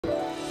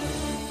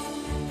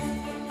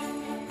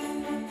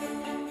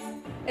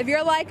If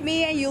you're like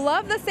me and you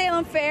love the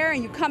Salem Fair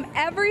and you come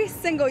every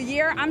single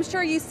year, I'm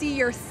sure you see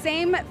your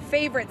same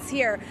favorites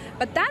here.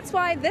 But that's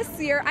why this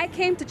year I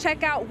came to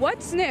check out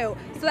what's new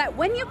so that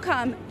when you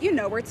come, you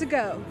know where to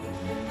go.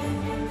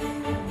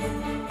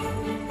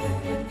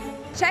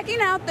 Checking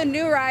out the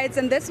new rides,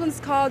 and this one's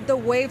called the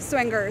Wave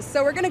Swingers.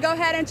 So we're gonna go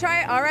ahead and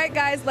try it. All right,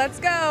 guys,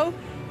 let's go.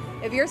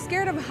 If you're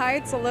scared of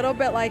heights a little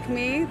bit like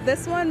me,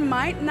 this one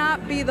might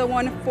not be the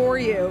one for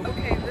you.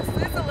 Okay, this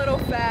is a little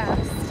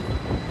fast.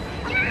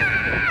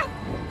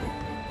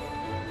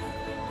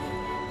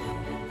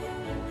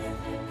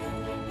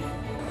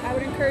 I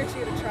would encourage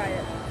you to try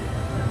it.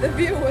 The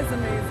view was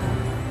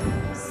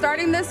amazing.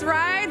 Starting this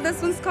ride,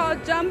 this one's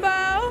called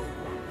Jumbo.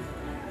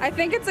 I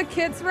think it's a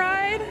kid's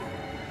ride.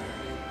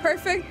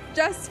 Perfect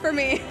just for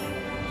me.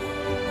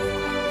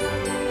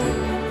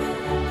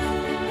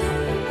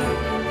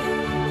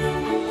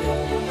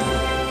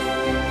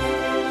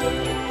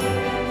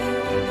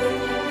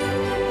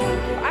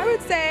 I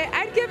would say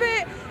I'd give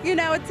it,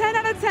 a 10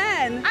 out of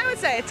 10. I would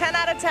say a 10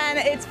 out of 10.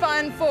 It's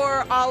fun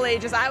for all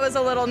ages. I was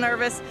a little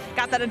nervous,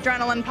 got that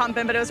adrenaline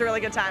pumping, but it was a really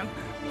good time.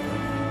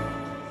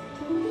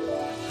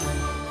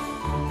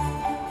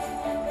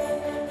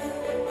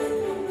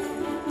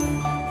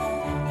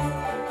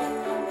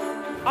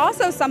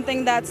 Also,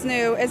 something that's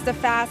new is the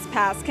Fast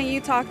Pass. Can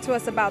you talk to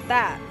us about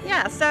that?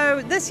 Yeah,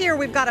 so this year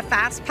we've got a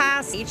Fast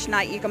Pass. Each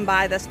night you can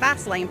buy this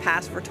Fast Lane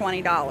Pass for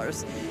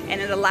 $20, and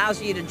it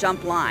allows you to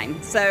jump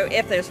line. So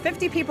if there's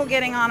 50 people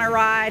getting on a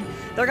ride,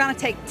 they're going to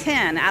take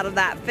 10 out of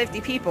that 50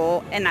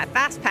 people in that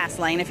Fast Pass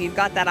lane if you've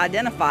got that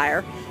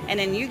identifier, and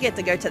then you get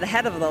to go to the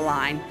head of the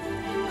line.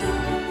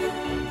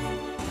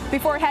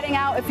 Before heading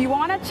out, if you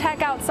want to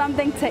check out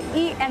something to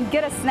eat and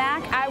get a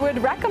snack, I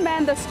would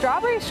recommend the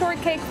strawberry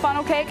shortcake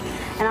funnel cake,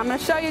 and I'm going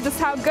to show you just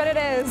how good it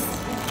is.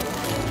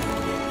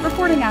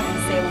 Reporting out the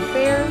Salem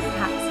Fair,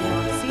 Patsy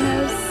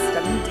Montesinos,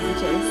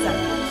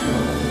 WDJ7.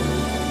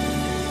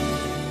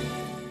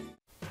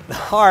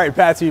 All right,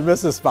 Patsy, you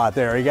missed a spot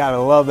there. You gotta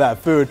love that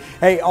food.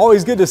 Hey,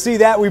 always good to see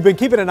that. We've been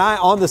keeping an eye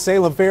on the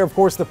Salem Fair. Of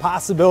course, the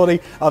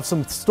possibility of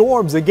some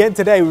storms again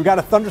today. We've got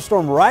a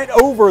thunderstorm right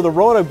over the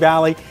Roanoke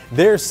Valley.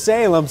 There's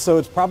Salem, so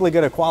it's probably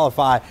going to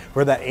qualify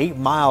for that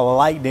 8-mile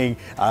lightning.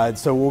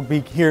 So we'll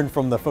be hearing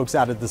from the folks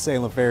out at the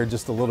Salem Fair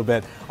just a little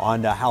bit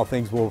on how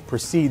things will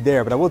proceed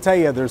there. But I will tell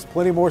you, there's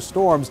plenty more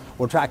storms.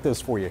 We'll track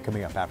those for you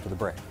coming up after the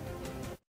break.